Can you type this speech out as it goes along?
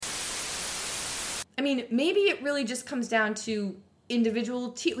I mean, maybe it really just comes down to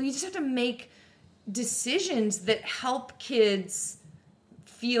individual you just have to make decisions that help kids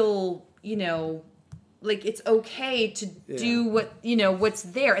feel, like it's okay to do what, what's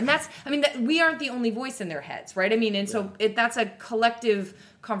there. And that's, I mean, we aren't the only voice in their heads, right? I mean, and so that's a collective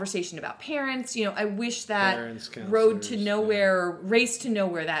conversation about parents. I wish that Road to Nowhere, Race to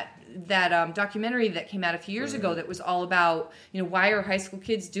Nowhere, that documentary that came out a few years ago that was all about, why are high school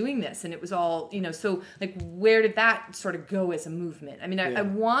kids doing this? And it was all, so like, where did that sort of go as a movement? I mean, I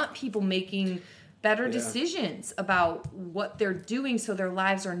want people making better decisions about what they're doing so their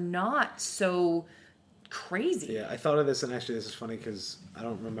lives are not so crazy. Yeah, I thought of this, and actually this is funny because I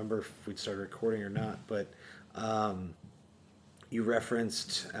don't remember if we'd started recording or not, but you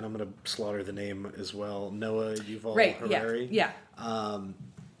referenced, and I'm going to slaughter the name as well, Noah Yuval Harari. Yeah.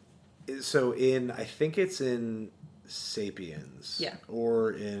 So I think it's in Sapiens,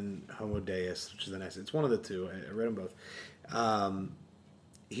 or in Homo Deus, which is the next. It's one of the two. I read them both.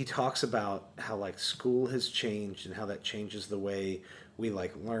 He talks about how like school has changed and how that changes the way we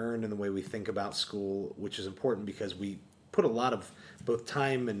like learn and the way we think about school, which is important because we put a lot of both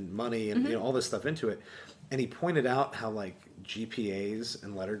time and money and all this stuff into it. And he pointed out how like GPAs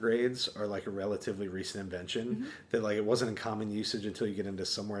and letter grades are like a relatively recent invention, that like it wasn't in common usage until you get into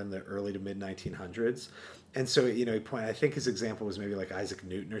somewhere in the early to mid 1900s. And so, he pointed, I think his example was maybe like Isaac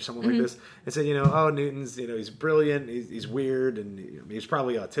Newton or something like this, and said, Newton's, he's brilliant, he's weird, and he's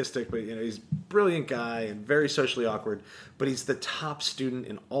probably autistic, but, he's a brilliant guy and very socially awkward, but he's the top student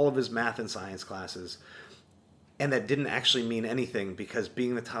in all of his math and science classes. And that didn't actually mean anything because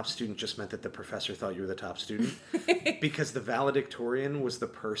being the top student just meant that the professor thought you were the top student. Because the valedictorian was the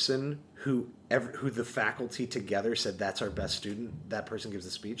person who the faculty together said, that's our best student. That person gives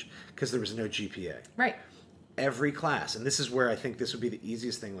the speech because there was no GPA. Right. Every class. And this is where I think this would be the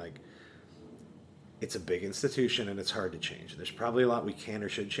easiest thing. Like, it's a big institution and it's hard to change. There's probably a lot we can or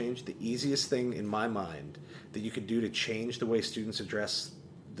should change. The easiest thing in my mind that you could do to change the way students address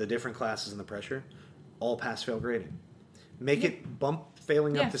the different classes and the pressure, all pass-fail grading. Make it bump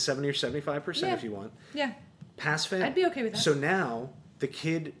failing up to 70 or 75% if you want. Yeah. Pass-fail. I'd be okay with that. So now the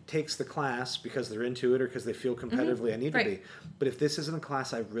kid takes the class because they're into it or because they feel competitively I need to be. But if this isn't a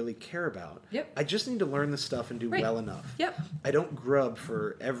class I really care about, I just need to learn this stuff and do well enough. I don't grub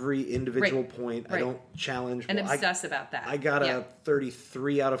for every individual point. I don't challenge. And obsess about that. I got a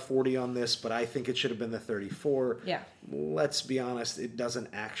 33 out of 40 on this, but I think it should have been the 34. Let's be honest, it doesn't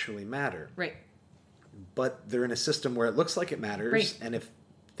actually matter. Right. But they're in a system where it looks like it matters, and if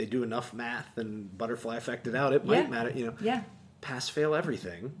they do enough math and butterfly effect it out, it might matter. Pass, fail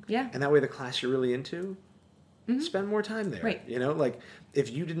everything. And that way, the class you're really into, spend more time there. Right. Like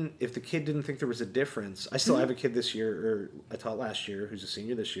if the kid didn't think there was a difference. I still have a kid this year, or I taught last year, who's a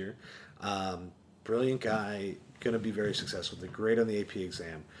senior this year. Brilliant guy, going to be very successful. Did great on the AP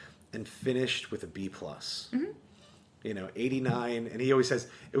exam, and finished with a B+. 89, and he always says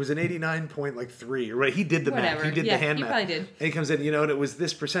it was an 89.3, right? He did the math. He did the hand math. Probably did. And he comes in, and it was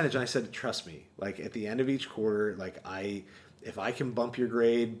this percentage. And I said, trust me, like at the end of each quarter, like if I can bump your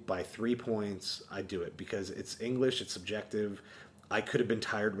grade by 3 points, I do it because it's English, it's subjective. I could have been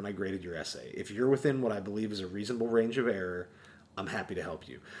tired when I graded your essay. If you're within what I believe is a reasonable range of error, I'm happy to help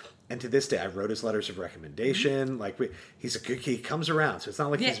you. And to this day, I wrote his letters of recommendation. Like he comes around, so it's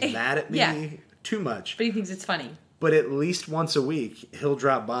not like he's mad at me too much. But he thinks it's funny. But at least once a week, he'll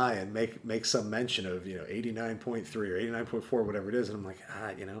drop by and make some mention of 89.3 or 89.4, whatever it is, and I'm like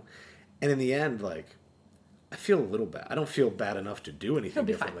and in the end, like I feel a little bad. I don't feel bad enough to do anything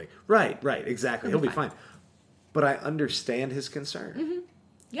differently. Fine. Right, exactly. He'll be fine. But I understand his concern.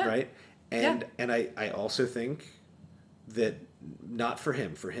 Yeah. Right, and I also think that not for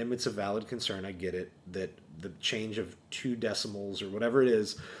him. For him, it's a valid concern. I get it that the change of 2 decimals or whatever it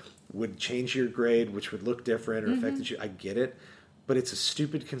is would change your grade, which would look different or affect you. I get it, but it's a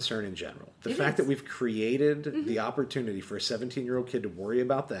stupid concern in general. The fact that we've created the opportunity for a 17-year-old kid to worry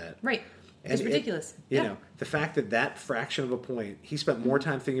about that. Right. It's ridiculous. The fact that fraction of a point, he spent more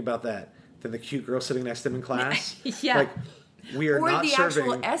time thinking about that than the cute girl sitting next to him in class. Like, we are not serving...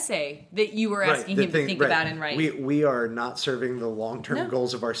 Or the actual essay that you were asking him to think about and write. We are not serving the long-term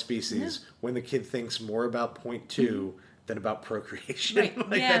goals of our species when the kid thinks more about point 2 than about procreation. Right.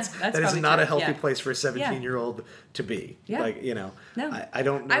 That is not a healthy place for a 17-year-old to be. Yeah. I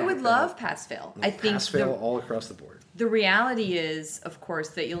don't know. I would love pass-fail. I think pass-fail all across the board. The reality is, of course,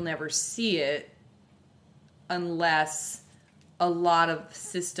 that you'll never see it unless a lot of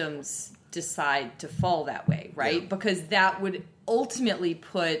systems decide to fall that way, right? Because that would ultimately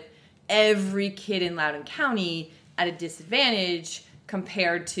put every kid in Loudoun County at a disadvantage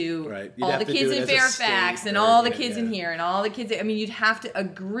compared to right. all the kids in Fairfax and all the kids in here and all the kids. I mean, you'd have to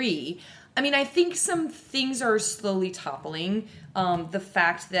agree. I mean, I think some things are slowly toppling. The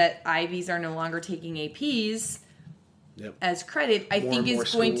fact that Ivies are no longer taking APs as credit, I think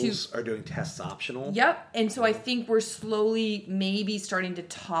is going to... are doing tests optional. Yep. And so I think we're slowly maybe starting to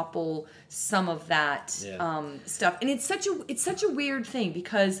topple some of that stuff. And it's such a weird thing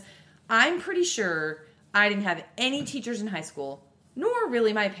because I'm pretty sure I didn't have any teachers in high school, nor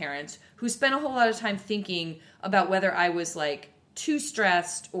really my parents, who spent a whole lot of time thinking about whether I was like too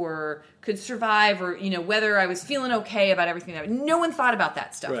stressed or could survive or, whether I was feeling okay about everything. No one thought about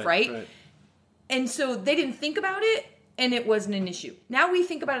that stuff, right? And so they didn't think about it and it wasn't an issue. Now we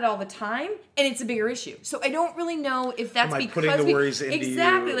think about it all the time and it's a bigger issue. So I don't really know if that's because putting the worries into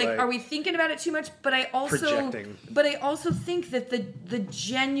exactly, you, like are we thinking about it too much? But I also think that the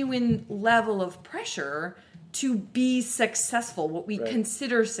genuine level of pressure to be successful, what we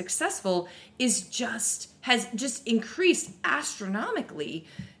consider successful, has just increased astronomically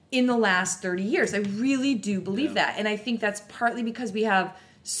in the last 30 years. I really do believe that. And I think that's partly because we have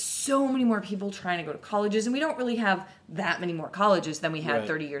so many more people trying to go to colleges, and we don't really have that many more colleges than we had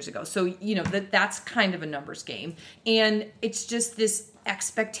 30 years ago. So, that's kind of a numbers game. And it's just this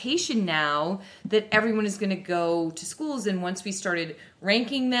expectation now that everyone is going to go to schools, and once we started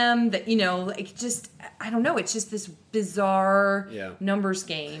ranking them, that, I don't know, it's just this bizarre numbers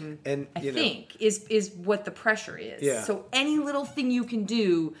game, and I think is what the pressure is. Yeah. So any little thing you can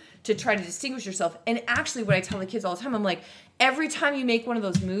do to try to distinguish yourself, and actually what I tell the kids all the time, I'm like, every time you make one of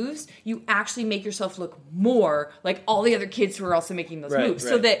those moves, you actually make yourself look more like all the other kids who are also making those moves.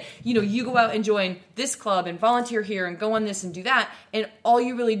 So that, you go out and join this club and volunteer here and go on this and do that. And all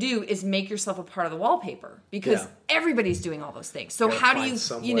you really do is make yourself a part of the wallpaper because everybody's doing all those things. So how do you,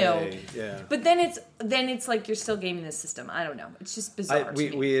 but then it's like you're still gaming the system. I don't know. It's just bizarre.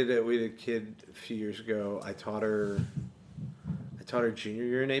 We had a kid a few years ago. I taught her junior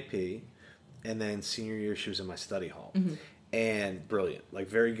year in AP, and then senior year she was in my study hall. Mm-hmm. And brilliant, like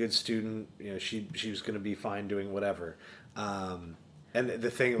very good student. She was going to be fine doing whatever. And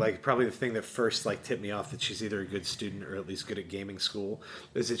the thing, probably the thing that first tipped me off that she's either a good student or at least good at gaming school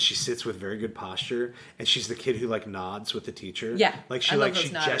is that she sits with very good posture, and she's the kid who nods with the teacher. Yeah, she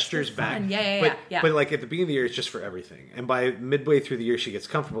gestures back. Yeah. But at the beginning of the year, it's just for everything. And by midway through the year, she gets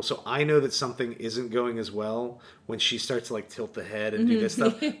comfortable. So I know that something isn't going as well when she starts to tilt the head and do this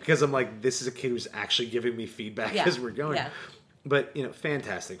stuff because I'm like, this is a kid who's actually giving me feedback as we're going. Yeah. But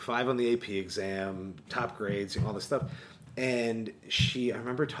fantastic, 5 on the AP exam, top grades, all this stuff. And I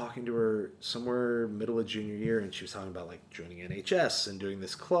remember talking to her somewhere middle of junior year, and she was talking about joining NHS and doing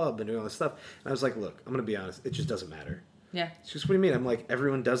this club and doing all this stuff. And I was like, look, I'm going to be honest, it just doesn't matter. Yeah. She goes, what do you mean? I'm like,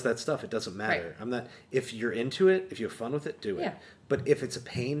 everyone does that stuff. It doesn't matter. Right. I'm not, if you're into it, if you have fun with it, do it. Yeah. But if it's a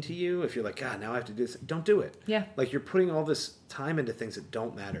pain to you, if you're like, God, now I have to do this, don't do it. Yeah. You're putting all this time into things that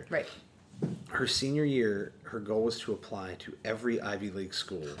don't matter. Right. Her senior year, her goal was to apply to every Ivy League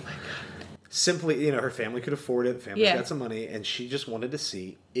school. Oh my God. Simply, her family could afford it. The family's got some money, and she just wanted to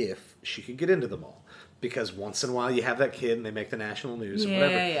see if she could get into them all. Because once in a while, you have that kid, and they make the national news and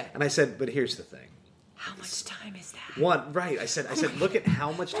whatever. Yeah. And I said, but here's the thing. How much time is that? I said, look at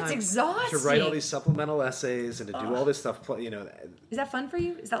how much time exhausting. to write all these supplemental essays and to do all this stuff. Is that fun for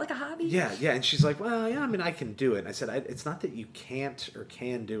you? Is that like a hobby? Yeah. And she's like, well, yeah, I mean, I can do it. And I said, it's not that you can't or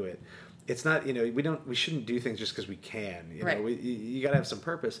can do it. It's not, we shouldn't do things just because we can. You got to have some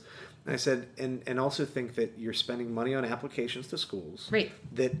purpose. And I said, and also think that you're spending money on applications to schools, right?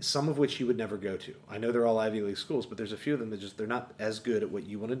 That some of which you would never go to. I know they're all Ivy League schools, but there's a few of them that they're not as good at what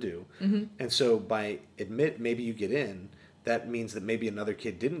you want to do. Mm-hmm. And so maybe you get in, that means that maybe another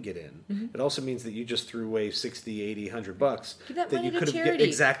kid didn't get in. Mm-hmm. It also means that you just threw away $60, $80, $100 give that money you could to charity.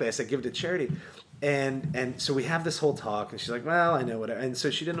 Exactly. I said, give it to charity. And so we have this whole talk, and she's like, well, I know whatever. And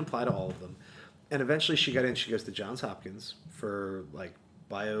so she didn't apply to all of them. And eventually she got in. She goes to Johns Hopkins for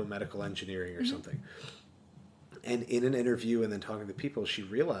biomedical engineering or something. And in an interview and then talking to people, she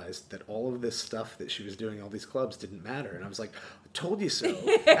realized that all of this stuff that she was doing, all these clubs, didn't matter. And I was like, I told you so.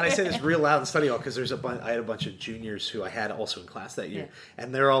 And I say this real loud in study hall because I had a bunch of juniors who I had also in class that year. Yeah.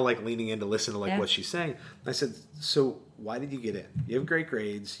 And they're all leaning in to listen to what she's saying. And I said, so why did you get in? You have great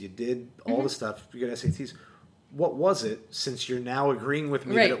grades. You did all the stuff. You got SATs. What was it, since you're now agreeing with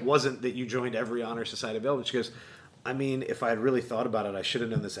me that it wasn't that you joined every honor society available? She goes, I mean, if I had really thought about it, I should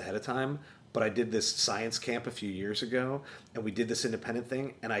have known this ahead of time. But I did this science camp a few years ago, and we did this independent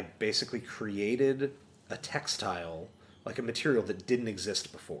thing, and I basically created a textile, a material that didn't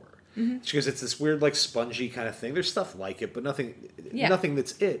exist before. Mm-hmm. She goes, it's this weird, like, spongy kind of thing. There's stuff like it, but nothing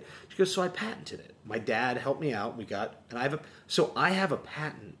that's it. She goes, so I patented it. My dad helped me out. I have a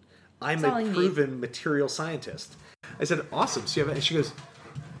patent. I'm a proven material scientist. I said, awesome. So you have, and she goes,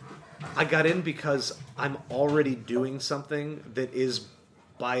 I got in because I'm already doing something that is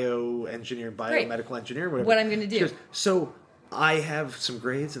bioengineering, biomedical engineering, whatever. What I'm going to do. She goes, so I have some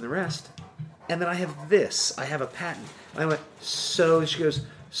grades and the rest, and then I have this. I have a patent. And I went, so she goes,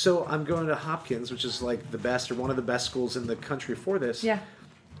 so I'm going to Hopkins, which is like the best or one of the best schools in the country for this. Yeah.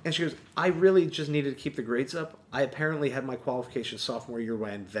 And she goes, I really just needed to keep the grades up. I apparently had my qualification sophomore year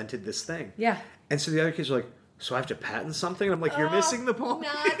when I invented this thing. Yeah. And so the other kids are like, so I have to patent something? And I'm like, you're missing the point.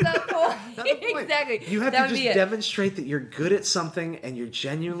 Not the point. Not the point. Exactly. You have to just demonstrate that you're good at something and you're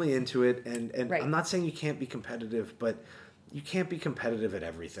genuinely into it. And right. I'm not saying you can't be competitive, but you can't be competitive at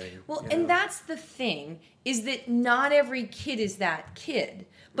everything. Well, and that's the thing, is that not every kid is that kid.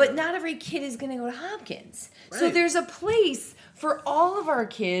 But not every kid is going to go to Hopkins. Right. So there's a place for all of our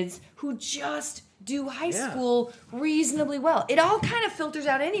kids who just do high school reasonably well. It all kind of filters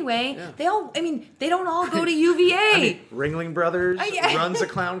out anyway. Yeah. They don't all go to UVA. Ringling Brothers runs a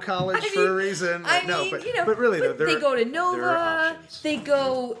clown college for a reason. But really, they go to Nova. They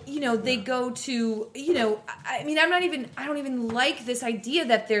go, they go to, I don't even like this idea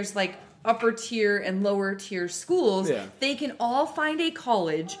that there's like upper tier and lower tier schools. Yeah. They can all find a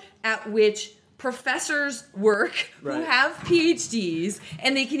college at which professors work who have PhDs,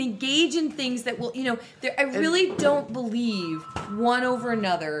 and they can engage in things that will, I really don't believe one over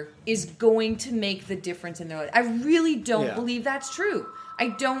another is going to make the difference in their life. I really don't believe that's true. I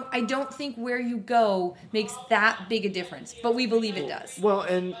don't think where you go makes that big a difference, but we believe it does. Well,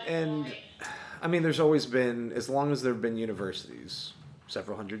 and I mean, there's always been, as long as there have been universities,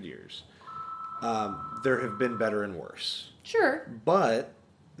 several hundred years, there have been better and worse. Sure. But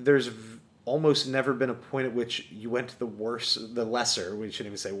there's almost never been a point at which you went to the lesser, we shouldn't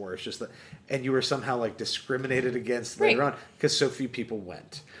even say worse, and you were somehow like discriminated against later on because so few people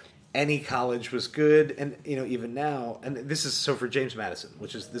went. Any college was good, and even now, and this is so for James Madison,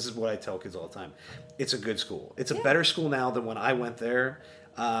 this is what I tell kids all the time. It's a good school. It's a better school now than when I went there.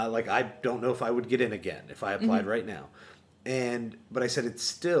 I don't know if I would get in again if I applied right now. But I said it's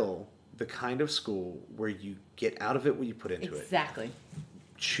still the kind of school where you get out of it what you put into it. Exactly.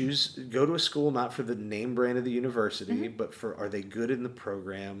 Go to a school not for the name brand of the university, but for are they good in the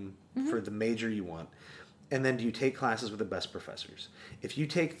program for the major you want, and then do you take classes with the best professors? If you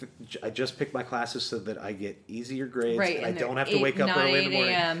I just pick my classes so that I get easier grades, and I don't have to wake up early in the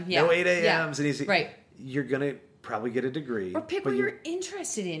morning. No 8 a.m.s and easy. Right. You're gonna probably get a degree, or pick what you're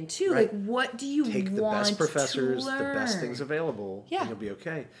interested in too. Right. Like, what do you take the want best professors, to learn? the best things available, and you'll be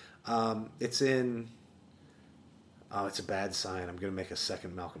okay. It's in. Oh, it's a bad sign. I'm going to make a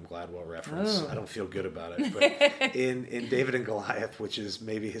second Malcolm Gladwell reference. I don't feel good about it. But in David and Goliath, which is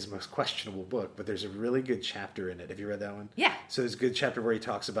maybe his most questionable book, but there's a really good chapter in it. Have you read that one? Yeah. So there's a good chapter where he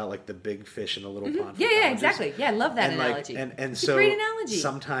talks about like the big fish in the little pond. Yeah, exactly. Yeah, I love that analogy. It's a great analogy.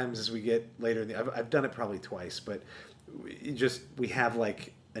 Sometimes as we get later I've done it probably twice, but we have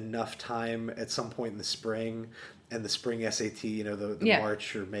like enough time at some point in the spring. And the spring SAT, the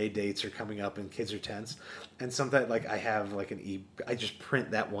March or May dates are coming up, and kids are tense. And sometimes, like, I have like I just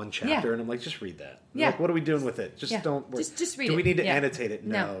print that one chapter, and I'm like, just read that. Yeah. Like, what are we doing with it? Just don't. Just read it. Do we need to annotate it?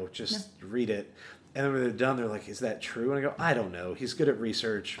 No, just read it. And then when they're done, they're like, is that true? And I go, I don't know. He's good at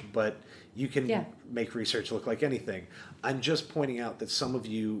research, but you can make research look like anything. I'm just pointing out that some of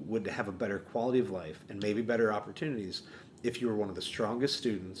you would have a better quality of life and maybe better opportunities if you were one of the strongest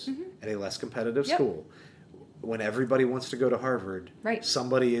students at a less competitive school. When everybody wants to go to Harvard,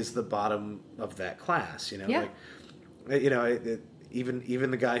 somebody is the bottom of that class. Even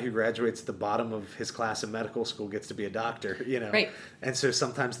the guy who graduates the bottom of his class in medical school gets to be a doctor. And so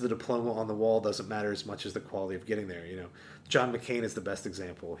sometimes the diploma on the wall doesn't matter as much as the quality of getting there. John McCain is the best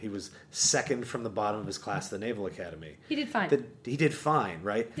example. He was second from the bottom of his class at the Naval Academy. He did fine. He did fine,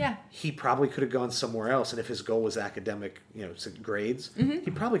 right? Yeah. He probably could have gone somewhere else, and if his goal was academic, grades,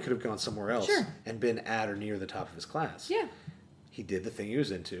 he probably could have gone somewhere else and been at or near the top of his class. Yeah. He did the thing he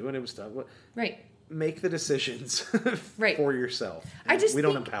was into, and it was tough. Right. Make the decisions for yourself. We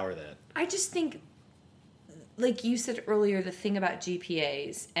don't empower that. I just think, like you said earlier, the thing about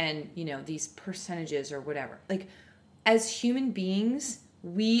GPAs and, these percentages or whatever, like, as human beings,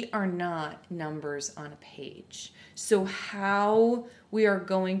 we are not numbers on a page. So how we are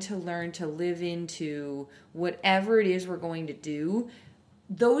going to learn to live into whatever it is we're going to do,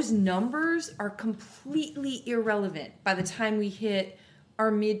 those numbers are completely irrelevant by the time we hit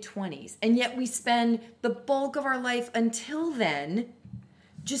our mid-20s. And yet we spend the bulk of our life until then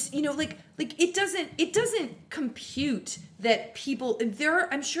just, like it doesn't compute that people,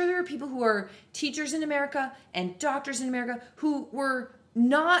 I'm sure there are people who are teachers in America and doctors in America who were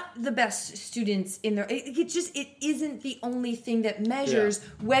not the best students in there. It isn't the only thing that measures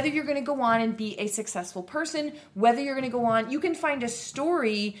whether you're going to go on and be a successful person, whether you're going to go on. You can find a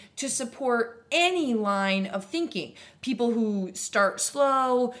story to support any line of thinking. People who start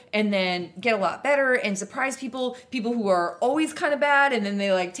slow and then get a lot better and surprise people who are always kind of bad and then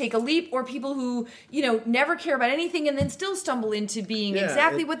they like take a leap, or people who, never care about anything and then still stumble into being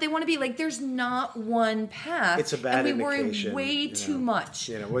exactly what they want to be. Like, there's not one path. It's a bad indication. And we worry way too much.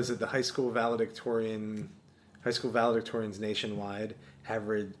 Was it the high school valedictorians nationwide have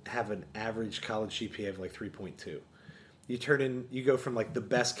an average college GPA of like 3.2. You go from like the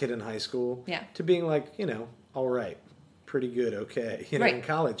best kid in high school to being like, all right, pretty good, okay, in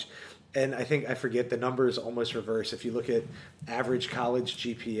college. And I forget the numbers almost reverse. If you look at average college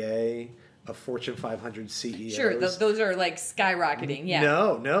GPA of Fortune 500 CEOs. Sure, those are like skyrocketing, yeah.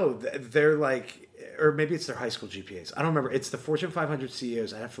 No, they're like, or maybe it's their high school GPAs. I don't remember. It's the Fortune 500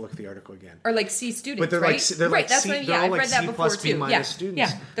 CEOs. I have to look at the article again. Or like C students, but they're right? Like that's C, what, I've read that before too. B- students.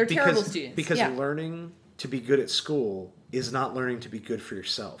 Yeah, they're terrible students. Because learning to be good at school is not learning to be good for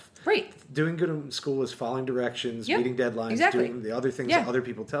yourself. Right. Doing good in school is following directions, meeting deadlines, doing the other things that other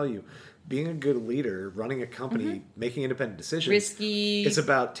people tell you. Being a good leader, running a company, making independent decisions. Risky. It's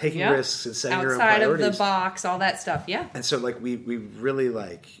about taking risks and setting your own priorities. priorities. Outside of the box, all that stuff, And so, like, we really,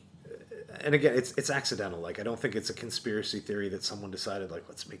 like... And again, it's accidental. Like, I don't think it's a conspiracy theory that someone decided, like,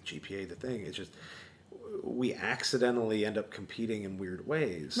 let's make GPA the thing. It's just... We accidentally end up competing in weird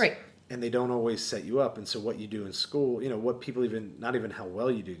ways. Right. And they don't always set you up. And so what you do in school, what people not even how well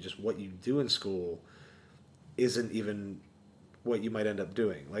you do, just what you do in school isn't even what you might end up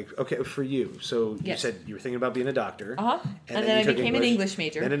doing. Like, okay, for you. So you said you were thinking about being a doctor. Uh-huh. And then I became an English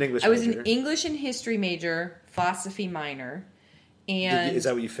major. Then an English major. I was an English and history major, philosophy minor. And is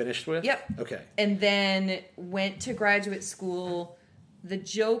that what you finished with? Yep. Okay. And then went to graduate school. The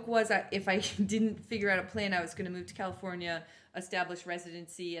joke was if I didn't figure out a plan, I was going to move to California, establish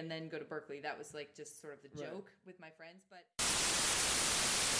residency, and then go to Berkeley. That was like just sort of the joke with my friends. But